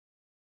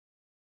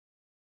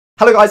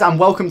Hello guys and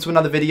welcome to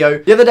another video.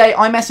 The other day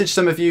I messaged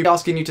some of you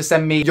asking you to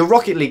send me your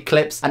Rocket League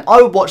clips and I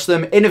would watch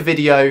them in a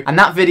video, and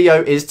that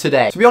video is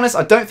today. To be honest,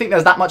 I don't think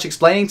there's that much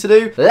explaining to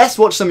do. Let's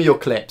watch some of your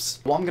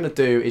clips. What I'm going to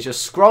do is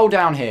just scroll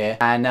down here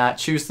and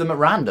choose them at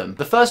random.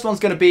 The first one's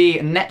going to be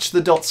Netch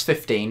the Dots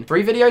 15.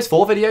 3 videos,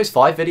 4 videos,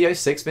 5 videos,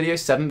 6 videos,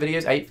 7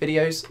 videos, 8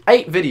 videos,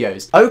 8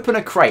 videos. Open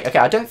a crate. Okay,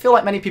 I don't feel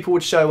like many people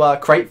would show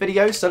crate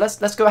videos, so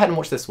let's go ahead and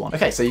watch this one.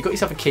 Okay, so you got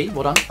yourself a key.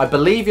 Well done. I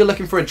believe you're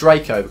looking for a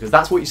Draco because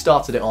that's what you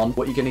started it on.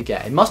 What you're going to get.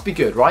 It must be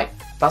good, right?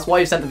 That's why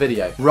you sent the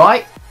video,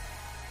 right?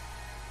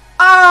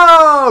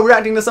 Oh,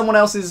 reacting to someone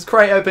else's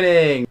crate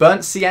opening.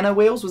 Burnt sienna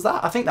wheels, was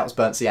that? I think that was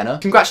burnt sienna.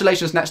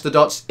 Congratulations, Netch the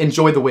Dots.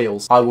 Enjoy the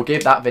wheels. I will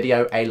give that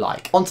video a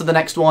like. On to the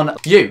next one.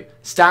 You,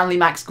 Stanley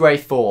Max Gray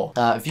 4.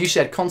 View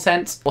shared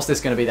content. What's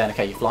this going to be then?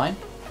 Okay, you're flying.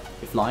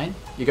 You're flying.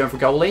 You're going for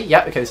goalie.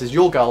 Yep, okay, this is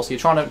your goal, so you're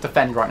trying to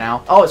defend right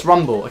now. Oh, it's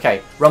rumble.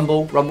 Okay,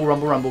 rumble, rumble,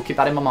 rumble, rumble. Keep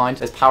that in my mind.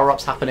 There's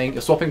power-ups happening.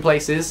 You're swapping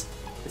places.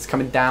 It's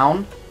coming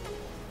down.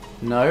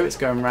 No, it's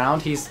going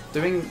round. He's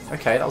doing...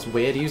 Okay, that was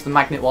weird. He used the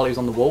magnet while he was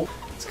on the wall.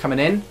 It's coming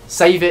in.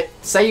 Save it.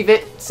 Save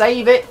it.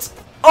 Save it.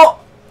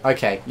 Oh!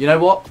 Okay, you know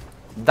what?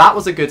 That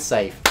was a good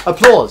save.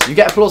 Applause. You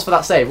get applause for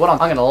that save. Well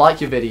done. I'm going to like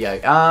your video.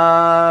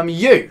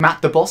 You.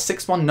 Matt the Boss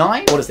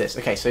 619. What is this?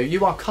 Okay, so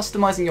you are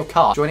customizing your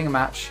car. Joining a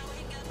match.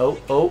 Oh,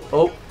 oh,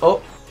 oh,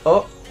 oh,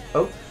 oh,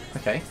 oh.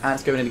 Okay, and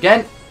it's going in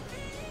again.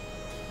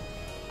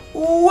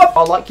 Whoop.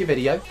 I like your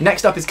video.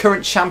 Next up is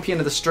current champion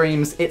of the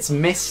streams. It's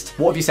Mist.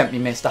 What have you sent me,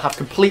 Mist? I have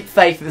complete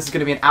faith that this is going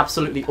to be an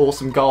absolutely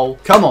awesome goal.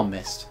 Come on,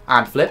 Mist.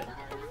 And flip.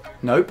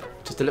 Nope.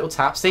 Just a little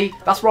tap. See,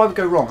 that's where I would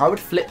go wrong. I would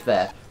flip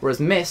there.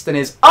 Whereas Mist and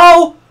his...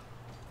 Oh!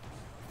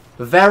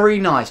 Very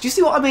nice. Do you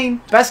see what I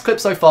mean? Best clip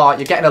so far.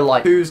 You're getting a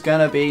like. Who's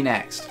gonna be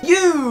next?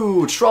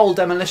 You! Troll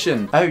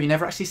Demolition. Oh, you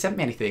never actually sent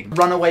me anything.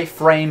 Runaway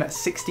Frame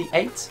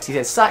 68. He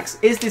says, Sax,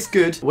 is this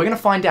good? We're gonna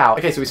find out.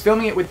 Okay, so he's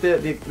filming it with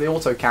the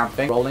auto cam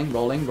thing. Rolling,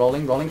 rolling,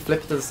 rolling, rolling.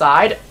 Flip to the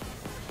side.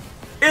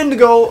 In the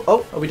goal.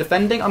 Oh, are we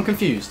defending? I'm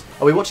confused.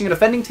 Are we watching a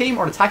defending team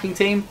or an attacking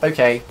team?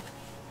 Okay.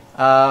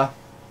 I'm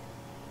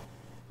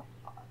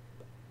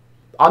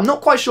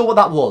not quite sure what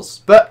that was,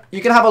 but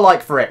you can have a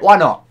like for it. Why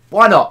not?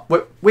 Why not?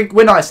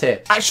 We're nice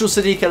here. Actual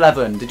Sadiq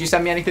 11. Did you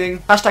send me anything?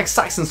 Hashtag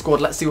Saxon Squad.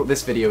 Let's see what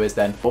this video is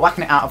then. We're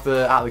whacking it out of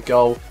the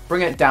goal,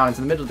 bringing it down into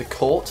the middle of the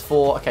court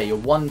for, okay, your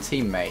one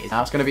teammate.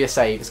 Now it's going to be a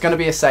save. It's going to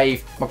be a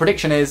save. My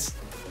prediction is,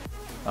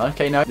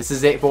 okay, no, this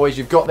is it, boys.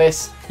 You've got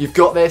this. You've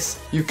got this.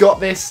 You've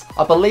got this.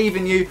 I believe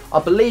in you. I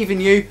believe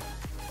in you.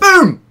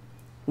 Boom!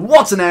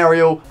 What an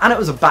aerial. And it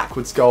was a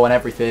backwards goal and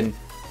everything.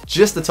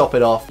 Just to top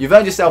it off, you've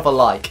earned yourself a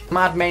like.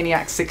 Mad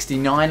Maniac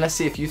 69, let's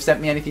see if you've sent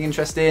me anything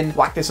interesting.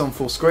 Whack this on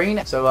full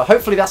screen. So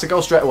hopefully that's a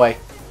goal straight away.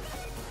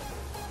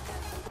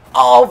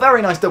 Oh,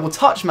 very nice double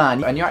touch,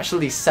 man. And you're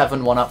actually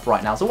 7-1 up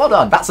right now, so well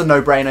done. That's a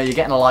no-brainer. You're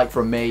getting a like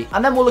from me.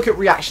 And then we'll look at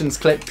reactions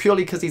clip,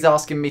 purely because he's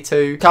asking me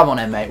to. Come on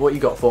then, mate. What you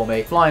got for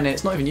me? Flying in.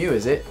 It's not even you,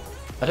 is it?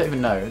 I don't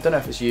even know. I don't know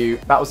if it's you.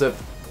 That was a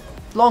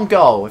long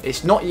goal.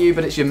 It's not you,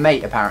 but it's your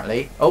mate,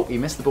 apparently. Oh, he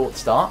missed the ball at the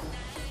start.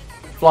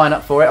 Flying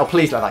up for it. Oh,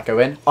 please let that go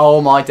in. Oh,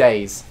 my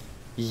days.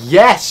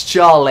 Yes,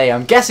 Charlie.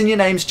 I'm guessing your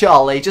name's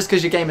Charlie just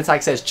because your gamer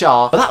tag says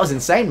Char. But that was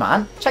insane,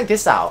 man. Check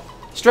this out.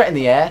 Straight in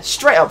the air.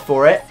 Straight up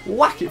for it.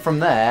 Whack it from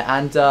there.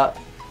 And,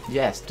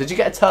 yes. Did you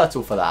get a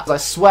turtle for that? I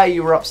swear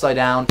you were upside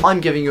down. I'm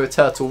giving you a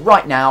turtle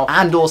right now.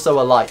 And also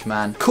a like,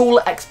 man.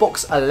 Cool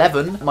Xbox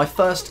 11. My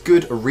first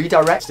good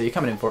redirect. So you're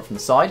coming in for it from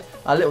the side.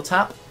 A little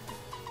tap.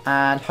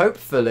 And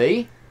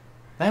hopefully...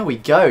 There we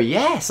go.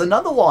 Yes,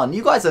 another one.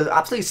 You guys are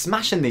absolutely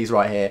smashing these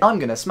right here. I'm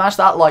going to smash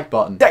that like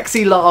button.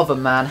 Sexy Lava,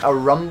 man. A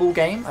rumble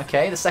game.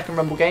 Okay, the second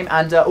rumble game.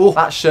 And, oh,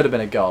 that should have been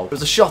a goal. It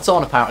was a shot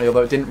on, apparently,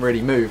 although it didn't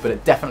really move, but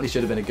it definitely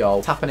should have been a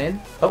goal. Tapping in.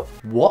 Oh,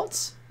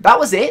 what? That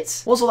was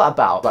it? What's all that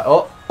about? Like,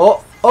 oh,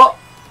 oh, oh.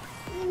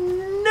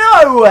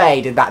 No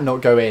way did that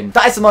not go in.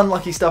 That is some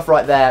unlucky stuff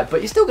right there,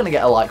 but you're still going to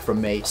get a like from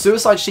me.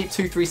 Suicide Sheep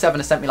 237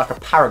 has sent me like a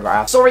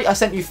paragraph. Sorry, I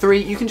sent you 3.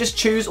 You can just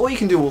choose, or you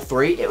can do all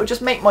 3. It would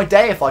just make my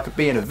day if I could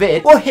be in a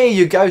vid. Well, here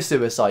you go,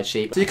 Suicide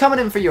Sheep. So you're coming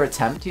in for your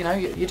attempt, you know,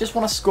 you just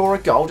want to score a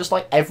goal, just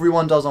like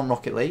everyone does on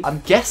Rocket League.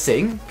 I'm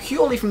guessing,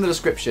 purely from the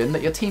description,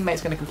 that your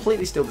teammate's going to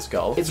completely steal this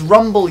goal. It's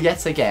rumble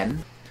yet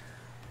again.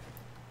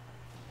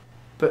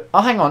 But,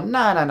 oh, hang on.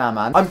 Nah,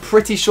 man. I'm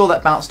pretty sure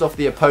that bounced off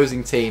the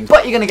opposing team.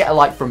 But you're going to get a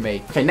like from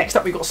me. Okay, next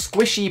up we've got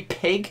Squishy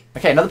Pig.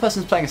 Okay, another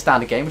person's playing a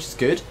standard game, which is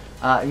good.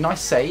 Nice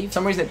save. For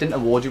some reason it didn't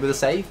award you with a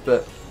save,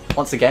 but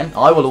once again,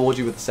 I will award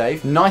you with a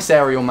save. Nice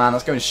aerial, man.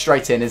 That's going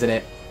straight in, isn't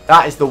it?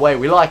 That is the way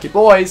we like it,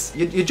 boys.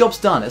 Your job's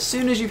done. As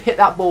soon as you've hit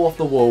that ball off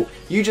the wall,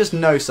 you just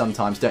know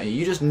sometimes, don't you?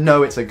 You just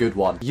know it's a good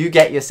one. You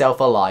get yourself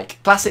a like.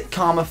 Classic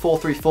Karma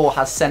 434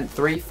 has sent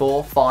 3,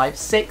 4, 5,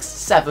 6,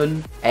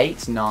 7,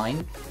 8,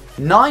 9...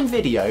 9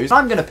 videos.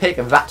 I'm going to pick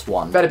that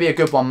one. Better be a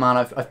good one, man.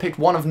 I've picked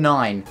one of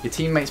 9. Your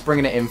teammate's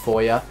bringing it in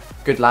for you.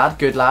 Good lad,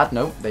 good lad.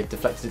 Nope, they've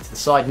deflected it to the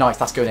side. Nice,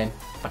 that's going in.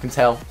 I can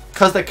tell.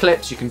 Because they're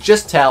clips, you can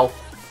just tell.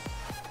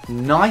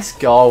 Nice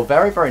goal.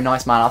 Very, very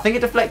nice, man. I think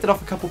it deflected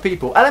off a couple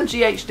people.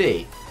 LMG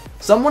HD.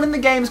 Someone in the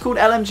game is called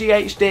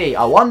LMGHD.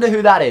 I wonder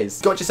who that is.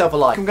 Got yourself a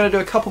like. I'm going to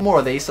do a couple more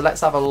of these, so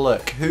let's have a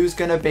look. Who's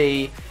going to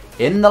be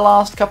in the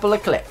last couple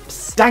of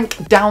clips? Dank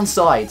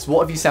downsides.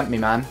 What have you sent me,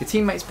 man? Your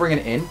teammate's bringing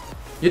it in.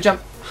 You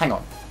jump. Hang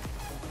on.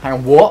 Hang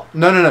on, what?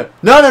 No.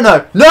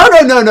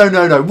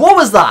 What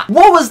was that?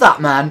 What was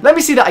that, man? Let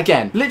me see that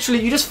again.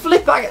 Literally, you just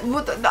flip back.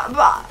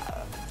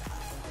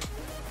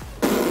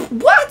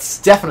 What?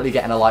 Definitely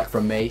getting a like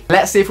from me.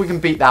 Let's see if we can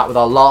beat that with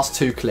our last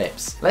 2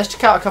 clips. Let's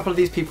check out a couple of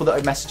these people that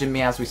are messaging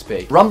me as we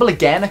speak. Rumble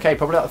again. Okay,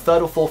 probably like the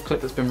 3rd or 4th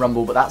clip that's been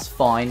rumble, but that's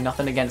fine.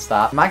 Nothing against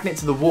that. Magnet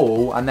to the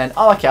wall, and then,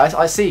 oh, okay,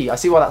 I see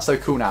why that's so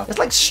cool now. It's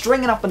like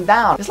stringing up and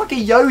down. It's like a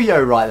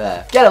yo-yo right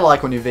there. Get a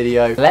like on your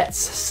video. Let's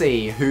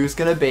see who's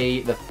gonna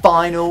be the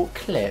final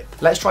clip.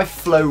 Let's try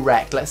Flow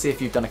Wreck. Let's see if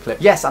you've done a clip.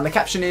 Yes, and the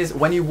caption is,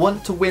 when you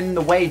want to win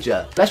the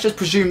wager. Let's just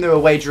presume they were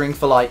wagering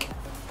for like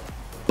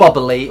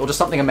bubbly or just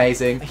something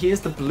amazing. Here's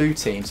the blue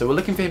team, so we're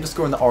looking for him to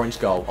score in the orange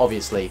goal.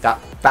 Obviously,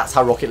 that's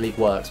how Rocket League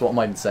works. What am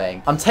I even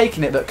saying? I'm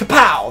taking it that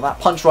kapow, that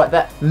punch right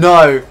there.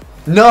 No.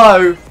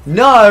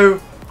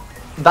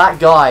 That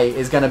guy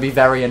is going to be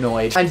very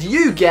annoyed. And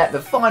you get the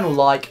final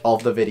like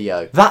of the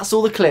video. That's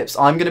all the clips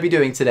I'm going to be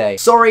doing today.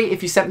 Sorry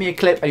if you sent me a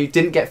clip and you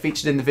didn't get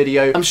featured in the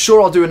video. I'm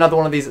sure I'll do another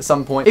one of these at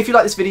some point. If you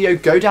like this video,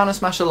 go down and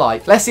smash a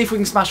like. Let's see if we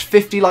can smash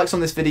 50 likes on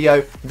this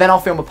video. Then I'll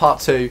film a part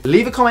 2.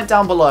 Leave a comment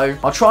down below.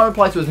 I'll try and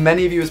reply to as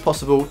many of you as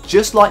possible,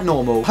 just like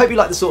normal. Hope you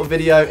like this sort of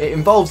video. It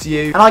involves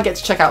you, and I get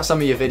to check out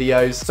some of your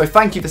videos. So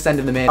thank you for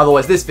sending them in.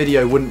 Otherwise, this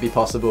video wouldn't be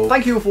possible.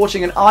 Thank you for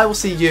watching, and I will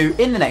see you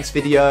in the next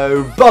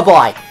video.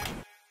 Bye-bye.